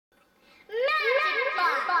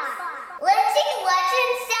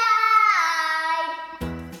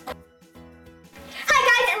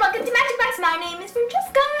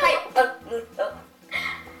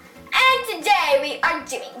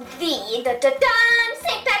dun, dun.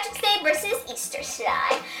 St. Patrick's Day versus Easter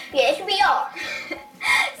slime. Yes, we are.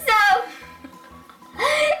 So,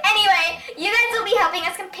 anyway, you guys will be helping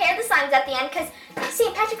us compare the slimes at the end because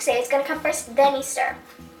St. Patrick's Day is going to come first, then Easter.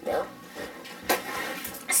 No.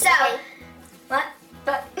 So, what?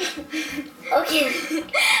 But, Okay.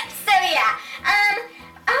 so yeah,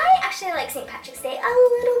 I actually like St. Patrick's Day a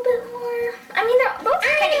little bit more. I mean, they're both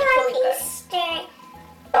kind of equally good. Easter.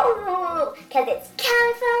 Oh, because it's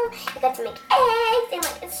colorful. You got to make eggs, and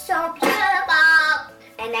like it's so beautiful.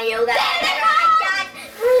 And I know that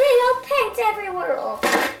little paint everywhere.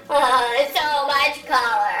 It's so much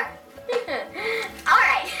color. All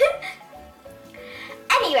right.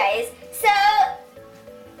 Anyways,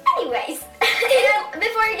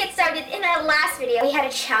 before we get started, in our last video, we had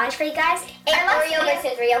a challenge for you guys. Oreo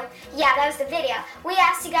versus real. Yeah, that was the video. We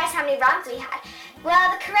asked you guys how many rounds we had.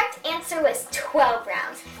 Well, the correct answer was 12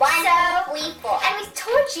 rounds. Wonderful. And we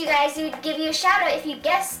told you guys we'd give you a shout out if you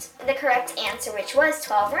guessed the correct answer, which was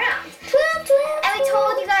 12 rounds. 12. And we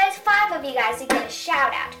told you guys, 5 of you guys would get a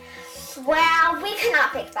shout out. Well, we could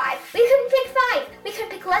not pick 5. We couldn't pick 5. We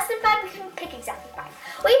couldn't pick less than 5. We couldn't pick exactly 5.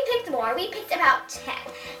 We picked more. We picked about 10.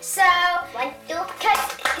 So,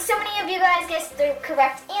 because so many of you guys guessed the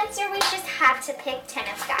correct answer, we just had to pick 10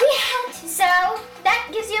 of guys. We had to. So, that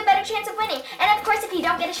gives you a better chance of winning. And of course, if you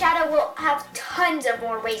don't get a shout out, we'll have tons of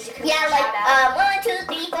more ways you can get a shout out. 1, 2,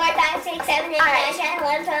 3, 4, 5, 6, 7, 8, 9, 10,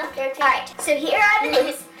 11, 12, 13. Alright, so here are the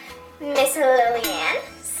names. Miss Lillian,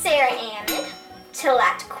 Sarah Ammon,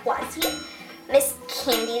 Talat Quasi, Miss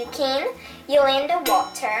Candy King, Yolanda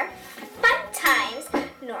Walter, Fun Times,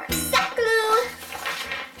 Nora Saklu,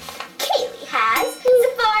 Kaylee Has,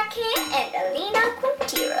 Zafar Kim, and Alina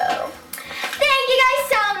Quintero. Thank you guys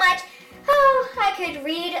so much. Oh, I could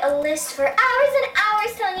read a list for hours and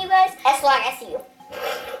hours telling you guys. As long as you.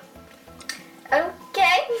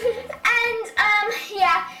 Okay. And,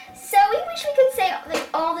 yeah. So we wish we could say like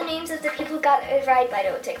all the names of the people who got it right, but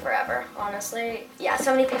it would take forever, honestly. Yeah,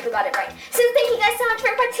 so many people got it right. So thank you guys so much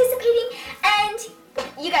for participating, and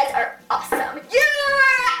you guys are awesome. Yeah!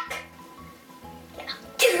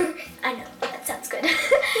 I know, that sounds good.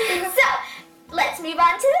 So, let's move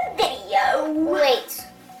on to the video. Wait,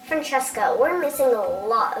 Francesca, we're missing a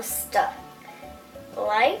lot of stuff.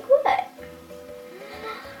 Like what?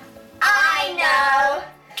 I know.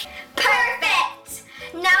 Perfect.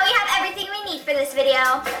 Now we have everything we need for this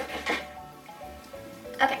video.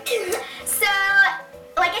 Okay, so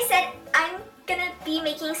like I said, I'm gonna be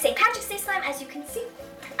making St. Patrick's Day slime, as you can see.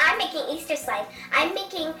 I'm making Easter slime. I'm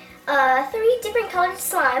making 3 different colored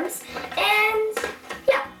slimes, and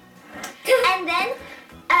yeah. And then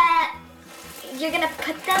you're gonna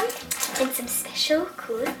put them in some special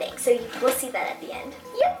cool things. So we'll see that at the end.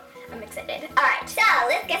 Yep. I'm excited. All right, So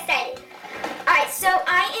let's get started. All right, so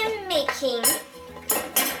I am making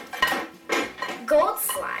gold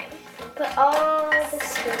slime. Put all the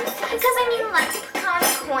screws. Because I mean, leprechaun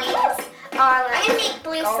coins are like I'm gonna make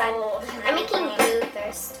blue gold. slime. I'm making blue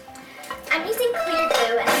first. I'm using clear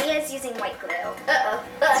glue and Leah's using white glue.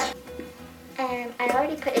 And I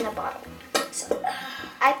already put in a bottle. So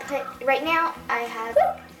right now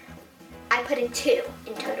I put in 2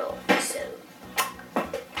 in total. So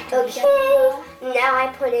okay. Now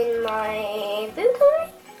I put in my blue color.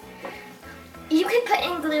 you can put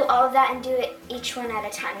in glue all of that and do it each one at a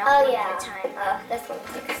time, not one at a time. That's one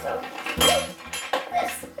thing. So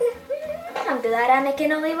I'm glad I'm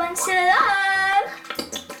making only one slime.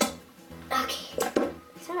 okay.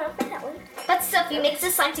 So now for that one. But still, if you mix the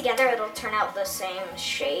slime together, it'll turn out the same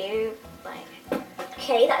shape. Like,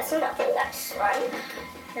 Okay, that's enough for that slime.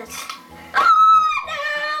 that's. Oh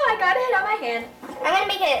no! I got it on my hand. I'm gonna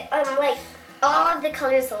make it like all of the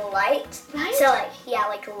colors light. Light? So like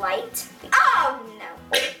like light. Oh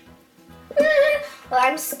no! Well,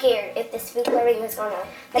 I'm scared if this food coloring is gonna.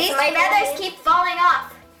 These feathers keep falling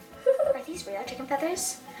off. Are these real chicken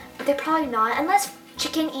feathers? They're probably not, unless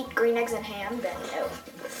chicken eat green eggs and ham. Then no.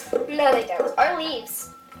 No, they don't. Or leaves.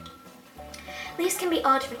 Leaves can be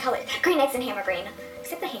all different colors. Green eggs and ham are green,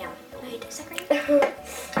 except the ham. Wait, is that green?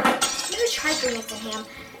 I've never tried green eggs and ham.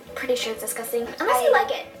 Pretty sure it's disgusting. Unless you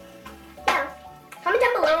like it. Yeah. Comment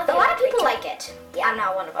down below if A lot of people like it. Yeah. I'm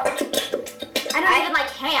not one of them. I don't even like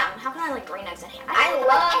ham. How can I like green eggs and ham? I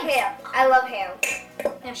love ham. I love ham.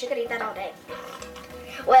 Yeah, she could eat that all day.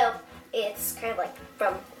 Well, it's kind of like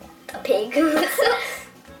from a pig.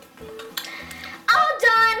 All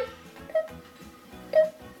done.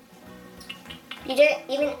 You didn't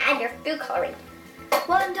even add your food coloring.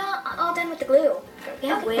 Well, I'm all done with the glue. We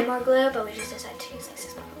have way more glue, but we just decided to use like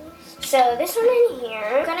 6 bottles. So this one in here.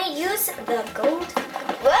 We're gonna use the gold.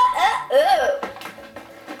 What?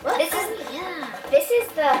 What? This Oh, is yeah. this is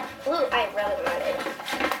the blue I really wanted.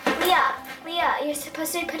 Leah, you're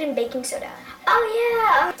supposed to put in baking soda. Oh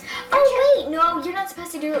yeah. Oh wait, no, you're not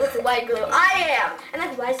supposed to do it with the white glue. I am. And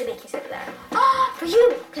like, why is the baking soda there? Oh, for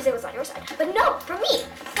you, because it was on your side. But no, for me.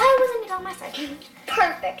 Why wasn't it on my side?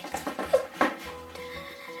 Perfect.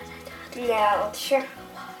 Now, sure.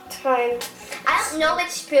 Time. I don't know which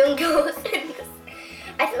spoon goes in this.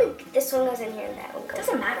 I feel like this one goes in here and that one goes.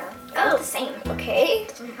 Doesn't matter. Oh, It's the same. Okay.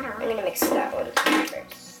 Doesn't matter. I'm gonna mix that one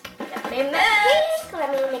first. Let me mix.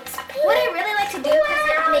 Let me mix. What I really like to do, because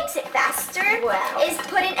it makes it faster, Wow. is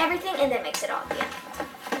put in everything and then mix it all at the end.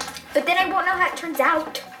 But then I won't know how it turns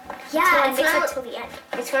out. Yeah, Till I it's mix gonna- it till the end.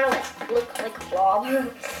 It's gonna look like a blob.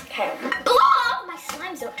 Kind of. Blob! My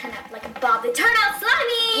slimes don't turn out like a blob. They turn out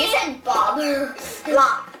slimy! You said Bob.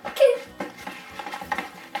 blob.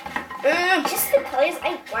 Just the colors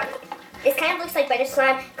I want. This kind of looks like butter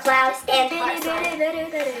slime, clouds, and hot slime.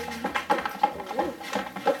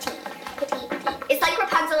 It's like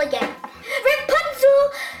Rapunzel again.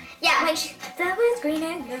 Rapunzel! Yeah. When she, that was green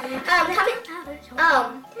and blue.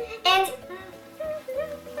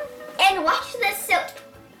 And watch this. So,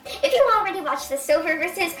 if you already watched the silver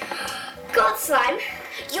versus gold slime,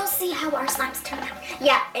 You'll see how our slimes turn out.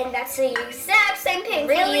 yeah, and that's the exact same thing.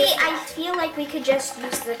 Really, I feel like we could just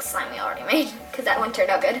use the slime we already made, because that one turned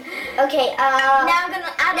out good. Okay. Now I'm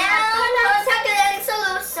gonna add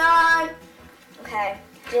solution. Okay.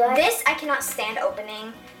 This I cannot stand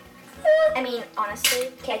opening. I mean, honestly,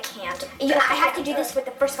 I can't. I have to do this with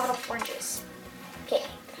the first bottle of orange juice. Okay.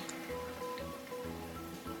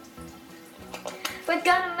 We're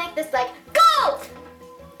gonna make this like gold!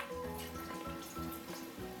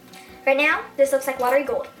 Right now, this looks like watery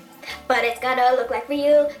gold. But it's gonna look like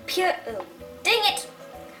real, pure, oh, dang it!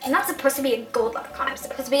 I'm not supposed to be a gold leprechaun, I'm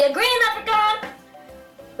supposed to be a green leprechaun!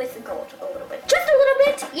 With the gold a little bit. Just a little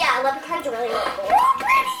bit! Yeah, leprechauns really look cool. Oh,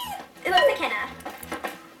 pretty! It looks like henna.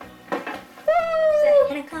 Is that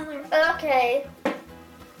henna color? Okay.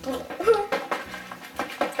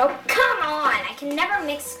 Oh, come on! I can never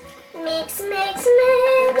mix. Mix, mix, mix.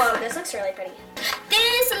 Whoa, this looks really pretty.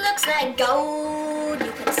 This looks like gold.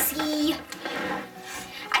 You can see.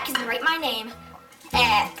 I can write my name.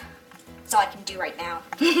 F. That's all I can do right now.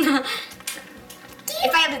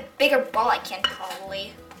 If I have a bigger ball, I can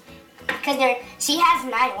probably. Because she has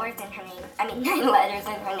 9 words in her name. I mean, 9 letters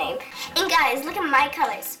in her name. And guys, look at my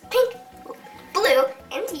colors. Pink, blue,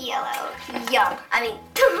 and yellow. Yum. I mean,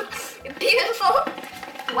 beautiful.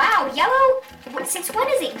 Wow, yellow. Since when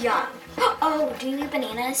is it young? Oh, do you eat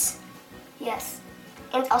bananas? Yes.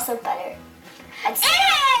 And also butter. And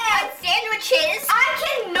sandwiches.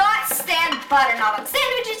 I cannot stand butter, not on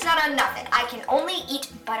sandwiches, not on nothing. I can only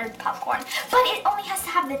eat buttered popcorn, but it only has to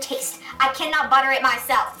have the taste. I cannot butter it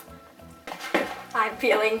myself. I'm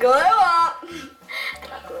feeling glue up. I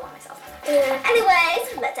got glue on myself.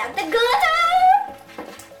 Anyways, let's add the glitter.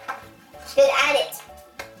 Just add it.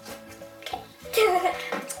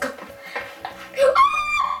 Let's go.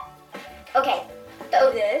 Okay.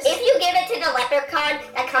 So this. If you give it to the leprechaun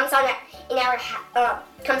that comes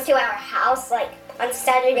comes to our house like on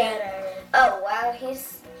Saturday, oh wow,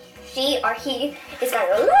 she is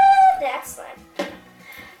gonna love that slime.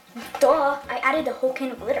 Duh, I added the whole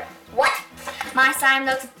can of glitter. What? My slime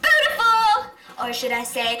looks beautiful, or should I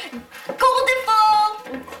say,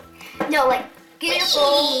 goldenful? No, like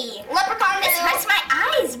beautiful. Wee. Leprechaun. This hurts my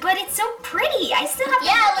eyes, but it's so pretty. I still have to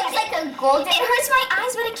Yeah, it look looks at like a golden. It hurts my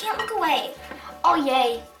eyes, but I can't look away. Oh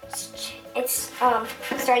yay! It's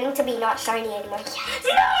starting to be not shiny anymore. Yes.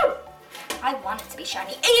 No! I want it to be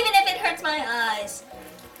shiny, even if it hurts my eyes.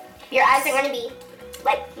 Your eyes are gonna be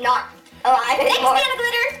like not alive Next anymore. can of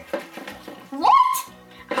glitter. What?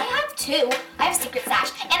 I have 2. I have a secret stash,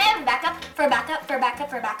 and I have a backup for a backup for a backup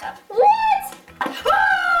for a backup. What?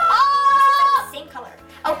 Oh! Same color.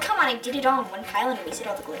 Oh, come on, I did it all in one pile and I wasted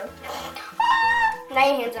all the glitter. Now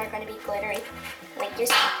your hands aren't gonna be glittery. Like your.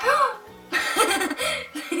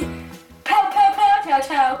 Pow, pow, pow, chow,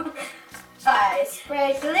 chow. I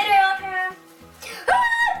spray glitter on her.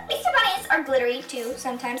 Easter bunnies are glittery too,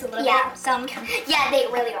 sometimes a little bit. Some. Yeah, they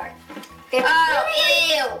really are. Oh,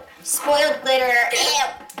 ew. Spoiled glitter.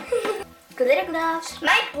 Ew. Glitter gloves.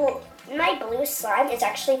 My blue slime is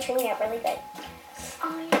actually turning out really good.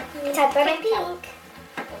 Oh, yeah. It's time for my pink.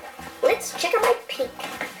 Let's check out my pink.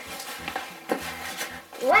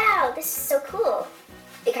 Wow, this is so cool.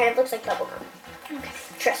 It kind of looks like bubblegum. Okay.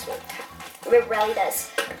 Trust me, it really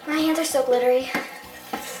does. My hands are so glittery.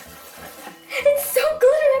 It's so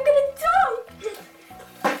glittery, I'm gonna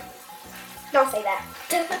die. Don't say that.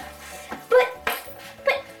 But,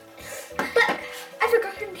 I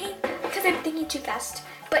forgot her name because I'm thinking too fast.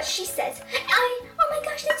 But she says, oh my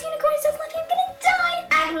gosh, this unicorn is so fluffy, I'm gonna die.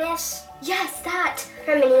 Agnes. Yes, that.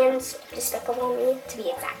 Her minions, Despicable Me, to be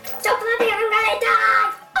exact. So fluffy, I'm gonna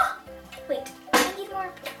die. Oh, wait, I need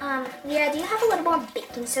more. Leah, do you have a little more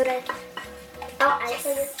baking soda? Oh, I Yes.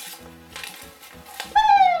 see.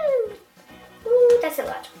 Woo! Ooh, that's a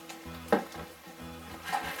lot.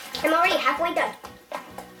 I'm already halfway done.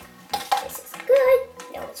 This is good.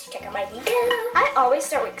 Now let's check out my video. I always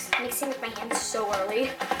start mixing with my hands so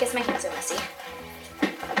early. Gets my hands so messy.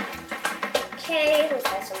 Okay, let's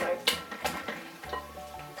add some more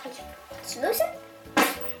solution.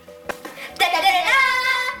 Da-da-da-da-da!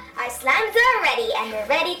 Our slimes are ready and they're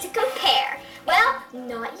ready to compare. Well,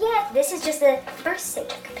 not yet. This is just the first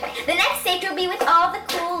stage of comparing. The next stage will be with all the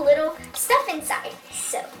cool little stuff inside.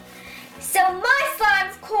 So my slime,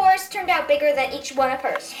 of course, turned out bigger than each one of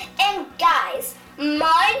hers. And guys,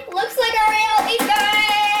 mine looks like a real Easter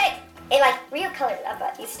egg. A like real color of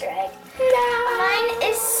an Easter egg. Mine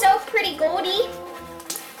is so pretty goldy.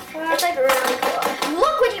 It's like really cool.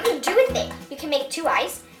 Look what you can do with it. You can make 2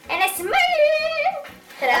 eyes and a smile.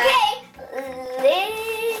 Ta-da.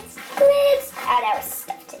 Okay, let's add our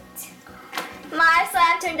stuff to it. My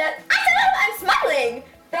slime turned out. I'm smiling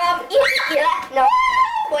from No.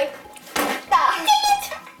 Oh, boy. Dang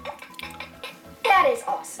it. That is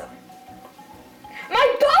awesome.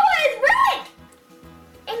 My boa is red.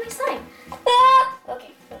 And my slime.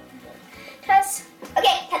 Okay. Tess.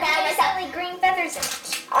 Okay, tada, There's myself. only green feathers in it.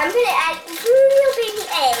 I'm gonna add little baby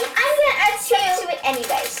eggs. I'm gonna add 2 to it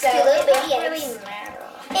anyway, so 2 little it baby won't eggs. really matter.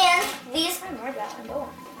 And these I'm more about my boa.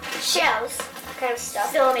 shells kind of stuff.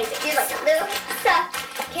 Still amazing. These like little stuff.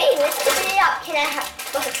 Okay, let's open it up. Can I have?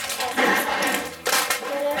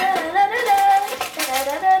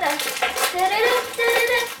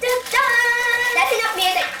 That's enough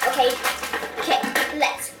music. Okay. Okay,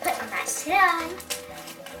 let's put my slime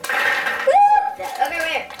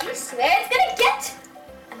Everywhere. You swear it's gonna get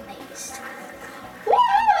amazed.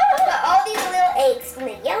 Put all these little eggs in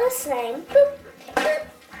the yellow slime. Boop, boop,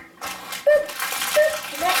 boop, boop.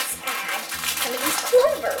 Let's add some of these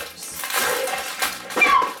clovers.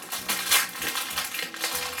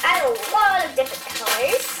 Add a lot of different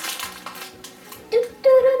colors.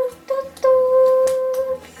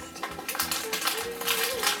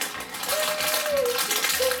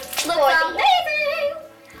 Looks amazing.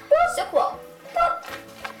 So cool.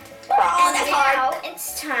 And that's now hard. it's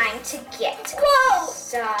time to get Whoa!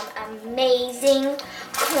 some amazing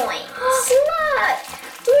coins. Look!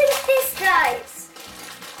 Look at this, guys.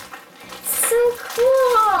 So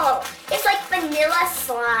cool. It's like vanilla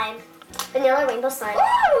slime. Vanilla rainbow slime.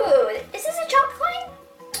 Ooh, is this a chocolate coin?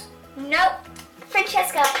 Nope.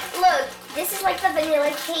 Francesca, look. This is like the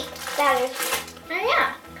vanilla cake batter. Oh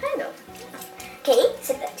yeah, kind of. Okay,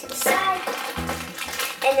 set that to the side.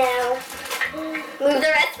 And now, move the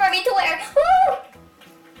rest for me to wear. Woo!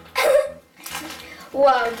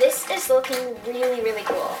 Whoa, this is looking really, really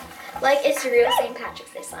cool. Like it's real St.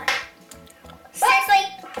 Patrick's Day slime. Seriously?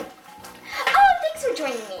 Oh, thanks for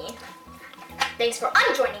joining me. Thanks for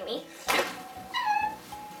unjoining me.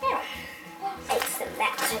 Yeah. Mix and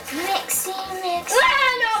match. Mixy, mix.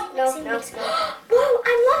 Ah, no, Mixy, no, mix. no. Whoa,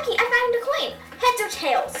 I'm lucky. I found a coin. Heads or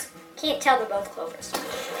tails? Can't tell. They're both clovers.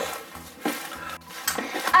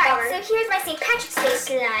 Alright, so here's my St. Patrick's Day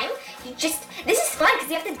slime. This is fun because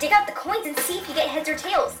you have to dig out the coins and see if you get heads or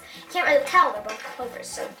tails. Can't really tell. They're both clovers,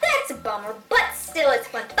 so that's a bummer. But still, it's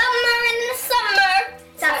fun. Summer in the summer.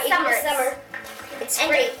 It's not summer. It's summer. It's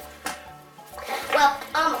spring. Well,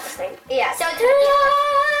 almost spring. Yeah. So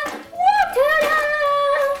ta-da! Ta-da!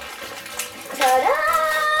 Ta-da!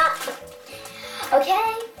 Okay,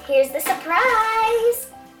 here's the surprise.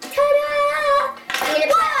 Ta-da! I'm gonna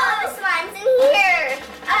put all the slimes in here.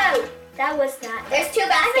 Oh, that was not. There's 2 I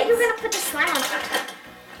thought you were baskets. gonna put the slime on top.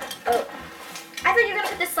 Oh. I thought you were gonna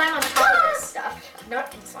put the slime on top of this stuff,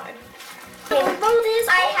 not inside. Okay, Roll this.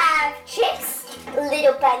 I have chicks,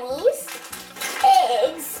 little bunnies,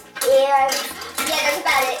 eggs, and yeah, that's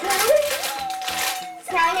about it. So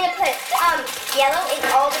now I'm gonna put yellow in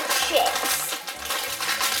all the chicks.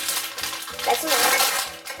 That's enough.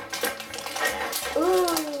 Ooh,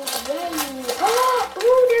 yay.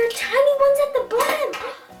 Ooh, there are tiny ones at the bottom.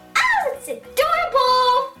 Oh, it's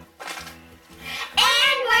adorable.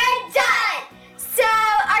 And we're done. So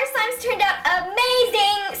our slimes turned out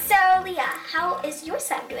amazing. So Leah, how is your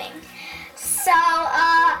slime doing? So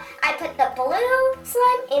I put the blue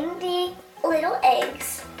slime in the little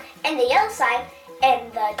eggs, and the yellow slime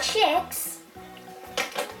in the chicks,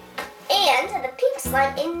 and the pink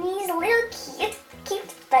slime in these little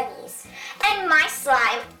cute bunnies. And my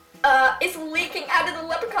slime is leaking out of the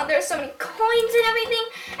leprechaun. There are so many coins and everything.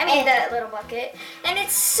 I mean, the little bucket. And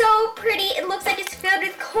it's so pretty. It looks like it's filled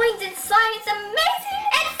with coins and slime. It's amazing.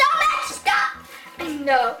 It's so much stuff. I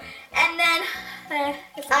know. And then...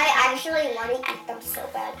 I actually want to eat them so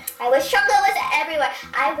bad. I wish chocolate was everywhere.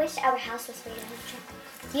 I wish our house was made of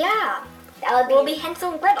chocolate. Yeah. That would be... We'll be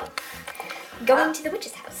Hansel and Gretel. Going to the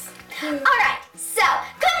witch's house. Alright, so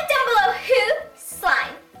comment down below who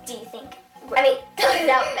slime do you think? I mean,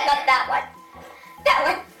 not that one. That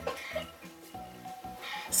one.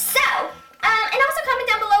 So, and also comment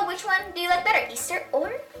down below which one do you like better, Easter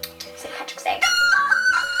or St. Patrick's Day?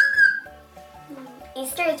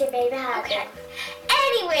 Easter is your favorite holiday. Okay.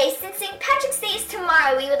 Anyway, since St. Patrick's Day is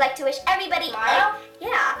tomorrow, we would like to wish everybody... Tomorrow?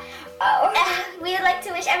 Yeah. Oh. We would like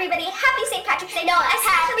to wish everybody happy St. Patrick's Day. No,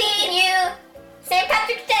 happy new St.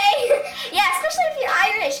 Patrick's Day. Yeah, especially if you're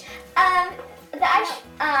Irish. The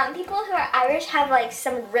Irish, people who are Irish have like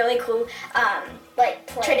some really cool like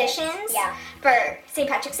traditions for St.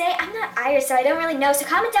 Patrick's Day. I'm not Irish, so I don't really know. So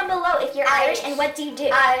comment down below if you're Irish and what do you do?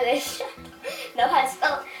 Irish. Know how to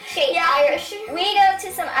spell Irish. We go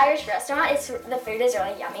to some Irish restaurant. The food is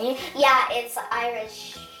really yummy. Yeah, it's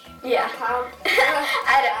Irish. Yeah. Alright,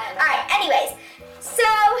 anyways. So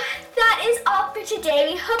that is all for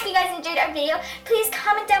today. We hope you guys enjoyed our video. Please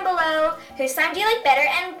comment down below whose slime do you like better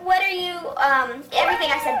and what are you,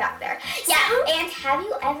 everything I said back there. Yeah, and have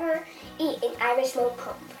you ever eaten Irish mold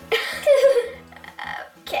pump?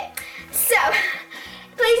 Okay, so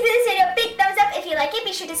please give this video a big thumbs up if you like it.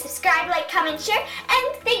 Be sure to subscribe, like, comment, share,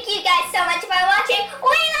 and Thank you guys so much for watching.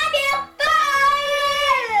 We